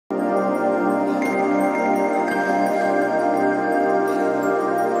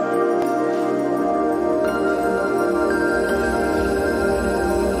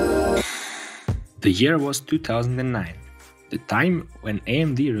The year was 2009, the time when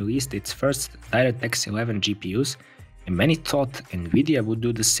AMD released its first DirectX 11 GPUs, and many thought Nvidia would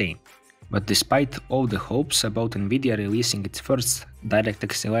do the same. But despite all the hopes about Nvidia releasing its first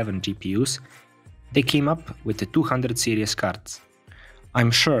DirectX 11 GPUs, they came up with the 200 series cards.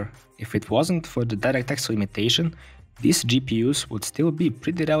 I'm sure if it wasn't for the DirectX limitation, these GPUs would still be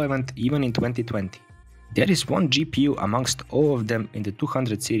pretty relevant even in 2020. There is one GPU amongst all of them in the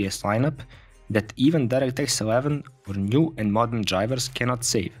 200 series lineup that even DirectX 11 or new and modern drivers cannot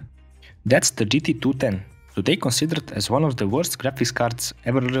save. That's the GT210, today considered as one of the worst graphics cards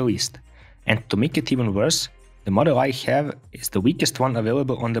ever released. And to make it even worse, the model I have is the weakest one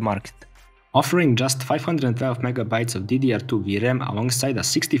available on the market. Offering just 512 MB of DDR2 VRAM alongside a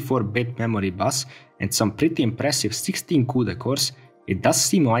 64-bit memory bus and some pretty impressive 16 CUDA cores, it does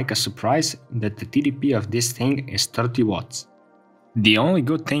seem like a surprise that the TDP of this thing is 30 watts. The only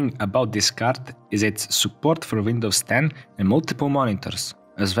good thing about this card is its support for Windows 10 and multiple monitors,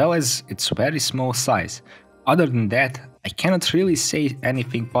 as well as its very small size. Other than that, I cannot really say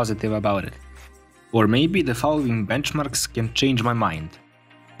anything positive about it. Or maybe the following benchmarks can change my mind.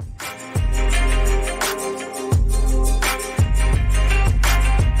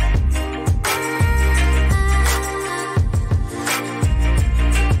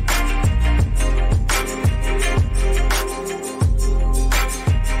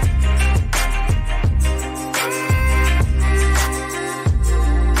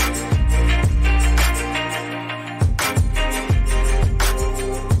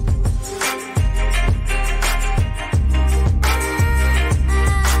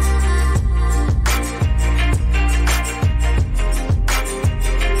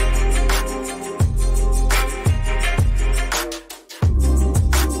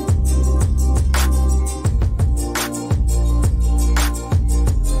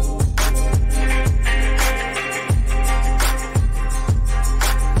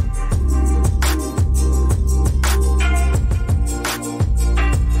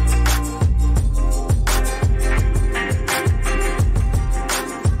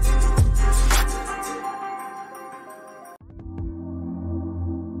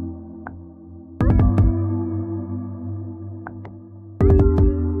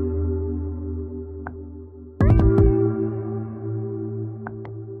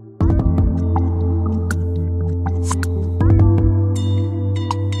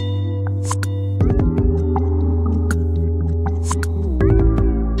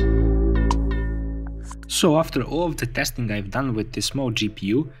 So after all of the testing I've done with this small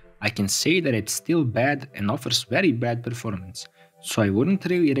GPU, I can say that it's still bad and offers very bad performance, so I wouldn't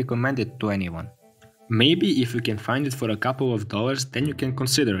really recommend it to anyone. Maybe if you can find it for a couple of dollars, then you can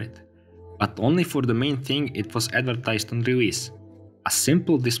consider it. But only for the main thing it was advertised on release, a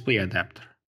simple display adapter.